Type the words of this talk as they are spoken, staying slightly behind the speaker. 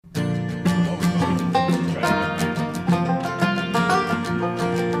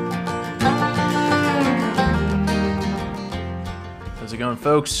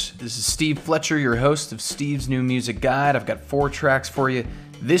folks. This is Steve Fletcher, your host of Steve's New Music Guide. I've got 4 tracks for you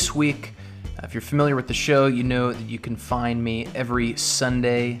this week. If you're familiar with the show, you know that you can find me every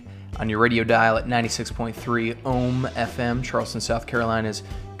Sunday on your radio dial at 96.3 Ohm FM, Charleston, South Carolina's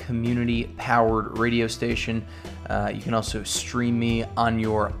community-powered radio station. You can also stream me on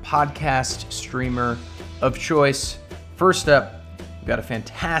your podcast streamer of choice. First up, we've got a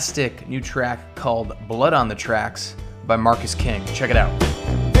fantastic new track called Blood on the Tracks by Marcus King. Check it out.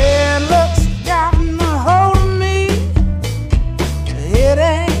 Bad luck's gotten a hold of me. It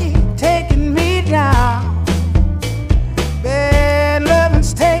ain't taking me down. Bad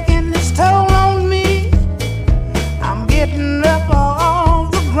loving's taking its toll on me. I'm getting up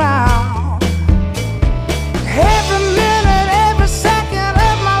off the ground. Every minute, every second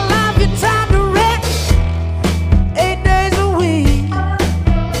of my life you tried to wreck. 8 days a week.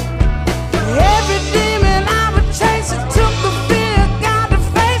 Every demon I would chase, it took the fear got to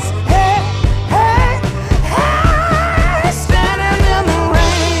face. Hey, hey, hey, standing in the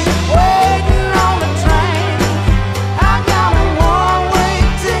rain, waiting on the train. I got a one-way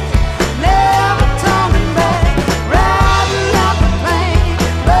ticket, never turning back. Riding up the pain,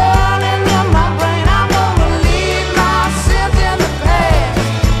 burning in my brain. I'm gonna leave my sins in the past.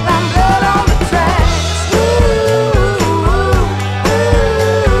 I'm blood on the tracks. Ooh, ooh, ooh.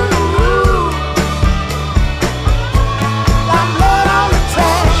 I'm blood on the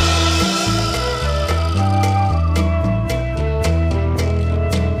tracks.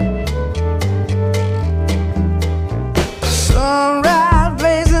 Sunrise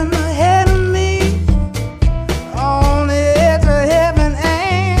blazing ahead of me, on the edge of heaven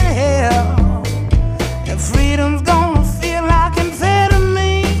and hell. And freedom's gonna feel like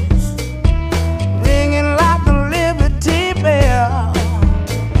amphetamines, ringing like the Liberty Bell.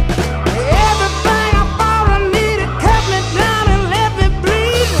 Everything I thought I needed cut me down and let me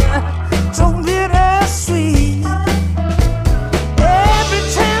bleed. So bittersweet. Every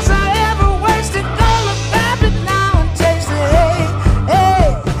chance I ever wasted, gonna grab it now and taste it. Hey, hey,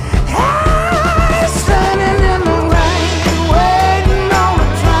 hey, standing in the rain, waiting on the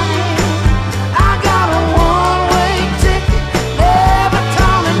train. I got a one-way ticket, never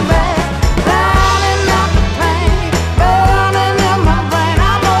turning back. Riding out the pain, burning in my brain.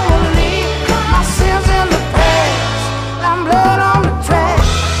 I'm gonna leave my sins in the past. I'm blood on the tracks.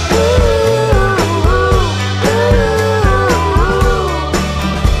 Ooh, ooh, ooh.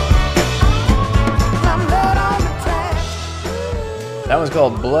 I'm blood on the tracks. That one's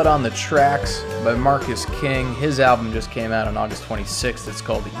called Blood on the Tracks by Marcus King. His album just came out on August 26th. It's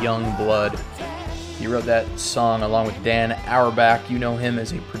called Young Blood. He wrote that song along with Dan Auerbach. You know him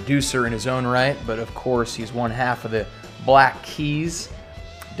as a producer in his own right, but of course he's one half of the Black Keys.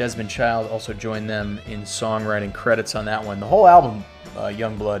 Desmond Child also joined them in songwriting credits on that one. The whole album,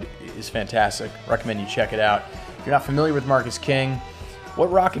 Young Blood, is fantastic. Recommend you check it out. If you're not familiar with Marcus King, what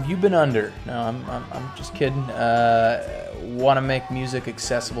rock have you been under? No, I'm just kidding. Want to make music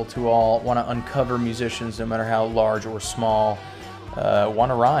accessible to all. Want to uncover musicians no matter how large or small.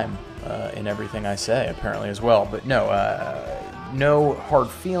 Want to rhyme in everything I say, apparently, as well. But no, no hard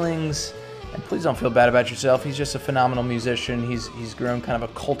feelings. And please don't feel bad about yourself. He's just a phenomenal musician. He's grown kind of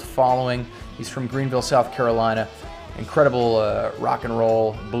a cult following. He's from Greenville, South Carolina. Incredible rock and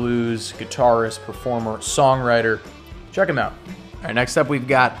roll, blues, guitarist, performer, songwriter. Check him out. All right, next up we've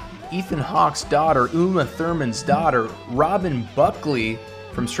got Ethan Hawke's daughter, Uma Thurman's daughter, Robin Buckley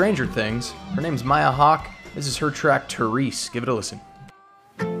from Stranger Things. Her name's Maya Hawke. This is her track, Therese. Give it a listen.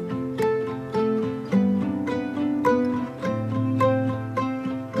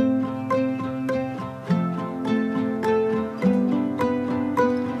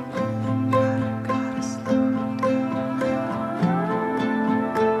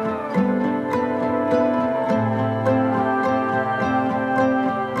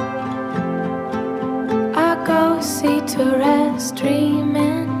 I go see Therese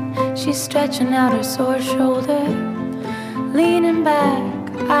dreaming. She's stretching out her sore shoulder, leaning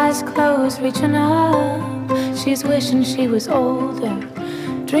back, eyes closed, reaching up. She's wishing she was older,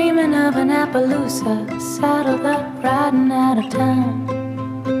 dreaming of an Appaloosa, saddled up, riding out of town.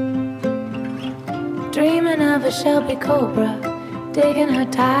 Dreaming of a Shelby Cobra, digging her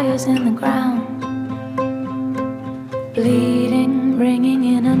tires in the ground. Bleeding, bringing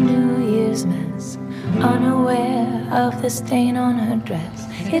in a New Year's mess, unaware of the stain on her dress.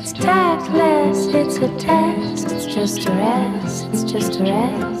 It's tactless, it's a test, it's just a rest, it's just a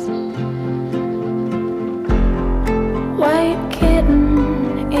rest. White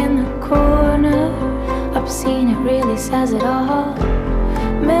kitten in the corner, obscene, it really says it all.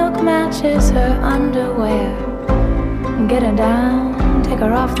 Milk matches her underwear, get her down to take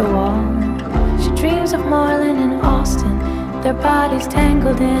her off the wall. She dreams of Marlon and Austin, their bodies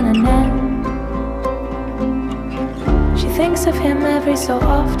tangled in a net. She thinks of him every so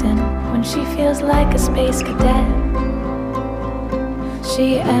often when she feels like a space cadet.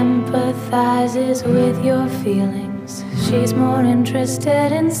 She empathizes with your feelings. She's more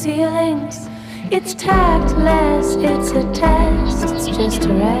interested in ceilings. It's tactless, it's a test. It's just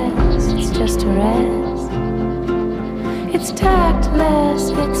a rest, it's just a rest. It's tactless,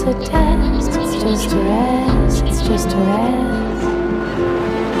 it's a test. It's just a rest, it's just a rest.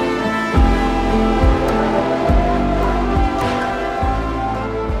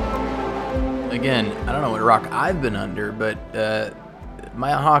 Again, I don't know what rock I've been under, but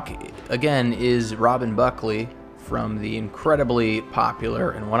Maya Hawke, again, is Robin Buckley from the incredibly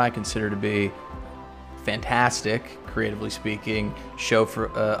popular and what I consider to be fantastic, creatively speaking, show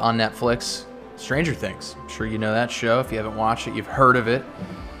for on Netflix, Stranger Things. I'm sure you know that show. If you haven't watched it, you've heard of it.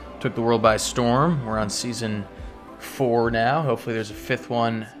 Took the world by storm. We're on season 4 now. Hopefully there's a 5th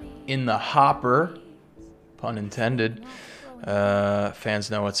one in the hopper, pun intended.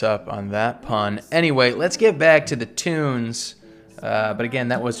 Fans know what's up on that pun. Anyway, let's get back to the tunes. But again,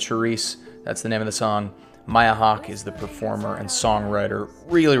 that was Therese. That's the name of the song. Maya Hawke is the performer and songwriter.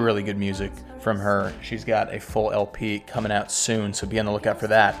 Really, really good music from her. She's got a full LP coming out soon, so be on the lookout for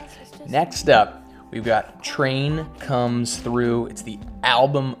that. Next up, we've got Train Comes Through. It's the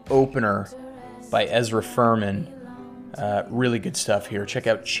album opener by Ezra Furman. Really good stuff here. Check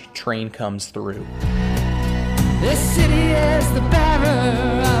out Train Comes Through. This city is the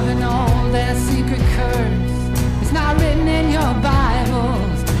bearer of an old and secret curse. It's not written in your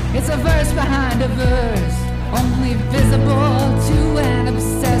Bibles. It's a verse behind a verse, only visible to an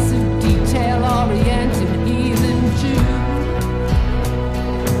obsessive, detail-oriented heathen Jew.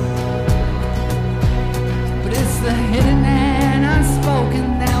 But it's the hidden and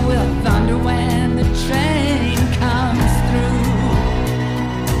unspoken that will thunder when the train comes through.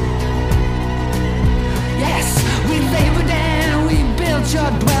 Yes, we labored and we built your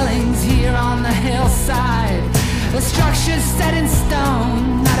dwellings here on the hillside. The structure's set in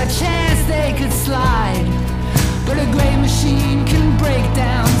stone, not a chance they could slide. But a great machine can break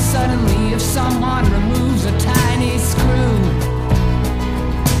down suddenly if someone removes a tiny screw.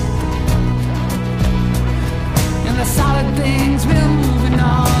 And the solid things will move in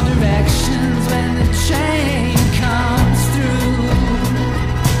all directions when the train comes through.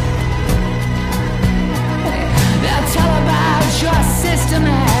 They'll tell about your system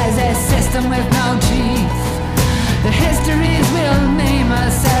as a system with no teeth. The histories will name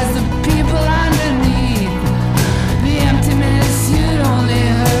us as the people underneath. The emptiness you'd only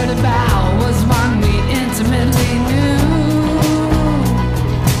heard about was one we intimately knew.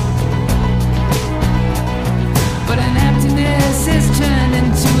 But an emptiness is turned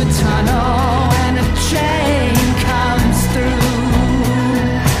into a tunnel and a train comes through.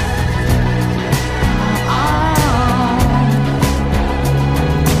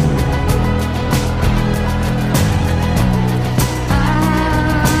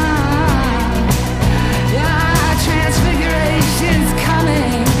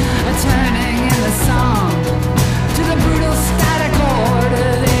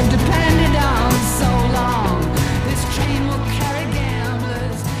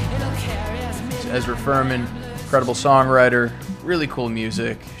 Ezra Furman, incredible songwriter, really cool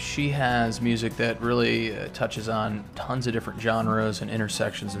music. She has music that really touches on tons of different genres and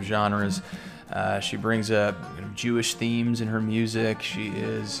intersections of genres. She brings up Jewish themes in her music. She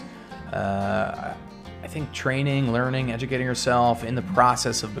is, I think, training, learning, educating herself in the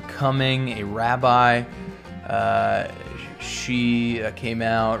process of becoming a rabbi. She came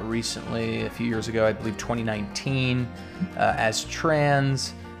out recently, a few years ago, I believe 2019, as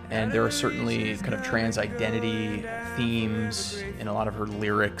trans. And there are certainly kind of trans identity themes in a lot of her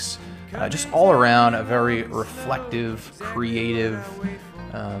lyrics. Just all around a very reflective, creative,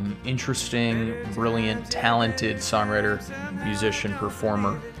 interesting, brilliant, talented songwriter, musician,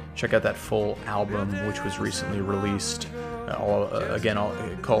 performer. Check out that full album, which was recently released,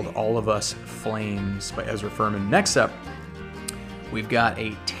 called All of Us Flames by Ezra Furman. Next up, we've got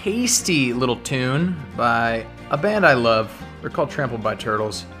a tasty little tune by a band I love. They're called Trampled by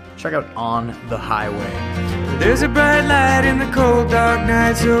Turtles. Check out On the Highway. There's a bright light in the cold dark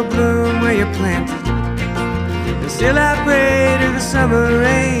night, so bloom where you're planted. And still I pray to the summer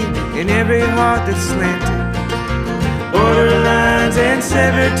rain in every heart that's slanted. Borderlines and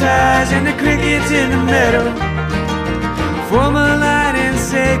severed ties and the crickets in the meadow. Form a line and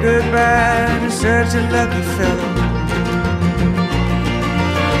say goodbye to such a lucky fellow.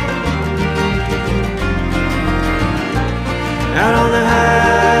 out on the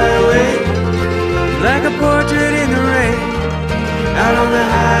highway, like a portrait in the rain, out on the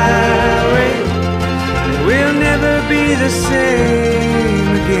highway, we'll never be the same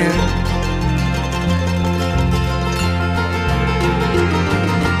again.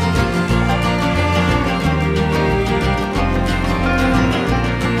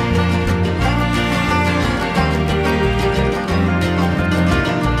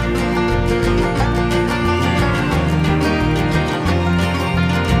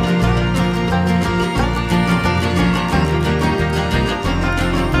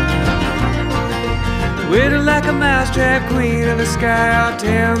 Waited like a mousetrap, queen of the sky, oh,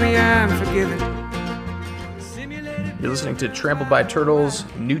 tell me I'm forgiven. You're listening to Trampled by Turtles,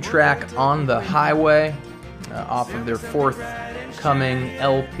 new track On the Highway, off of their forthcoming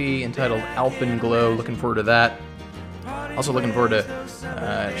LP entitled Alpenglow. Looking forward to that. Also looking forward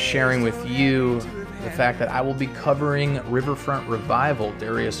to sharing with you the fact that I will be covering Riverfront Revival,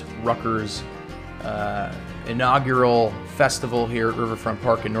 Darius Rucker's inaugural festival here at Riverfront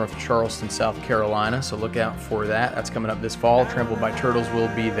Park in North Charleston, South Carolina. So look out for that. That's coming up this fall. Trampled by Turtles will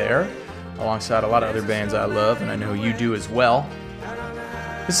be there alongside a lot of other bands I love, and I know you do as well.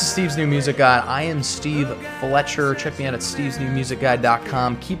 This is Steve's New Music Guide. I am Steve Fletcher. Check me out at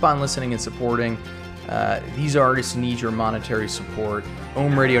stevesnewmusicguide.com. Keep on listening and supporting. These artists need your monetary support.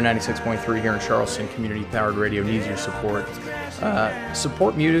 Ohm Radio 96.3 here in Charleston, community-powered radio, needs your support.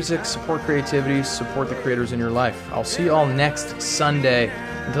 Support music, support creativity, support the creators in your life. I'll see you all next Sunday.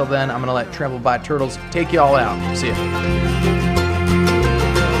 Until then, I'm going to let Trampled by Turtles take you all out. See ya.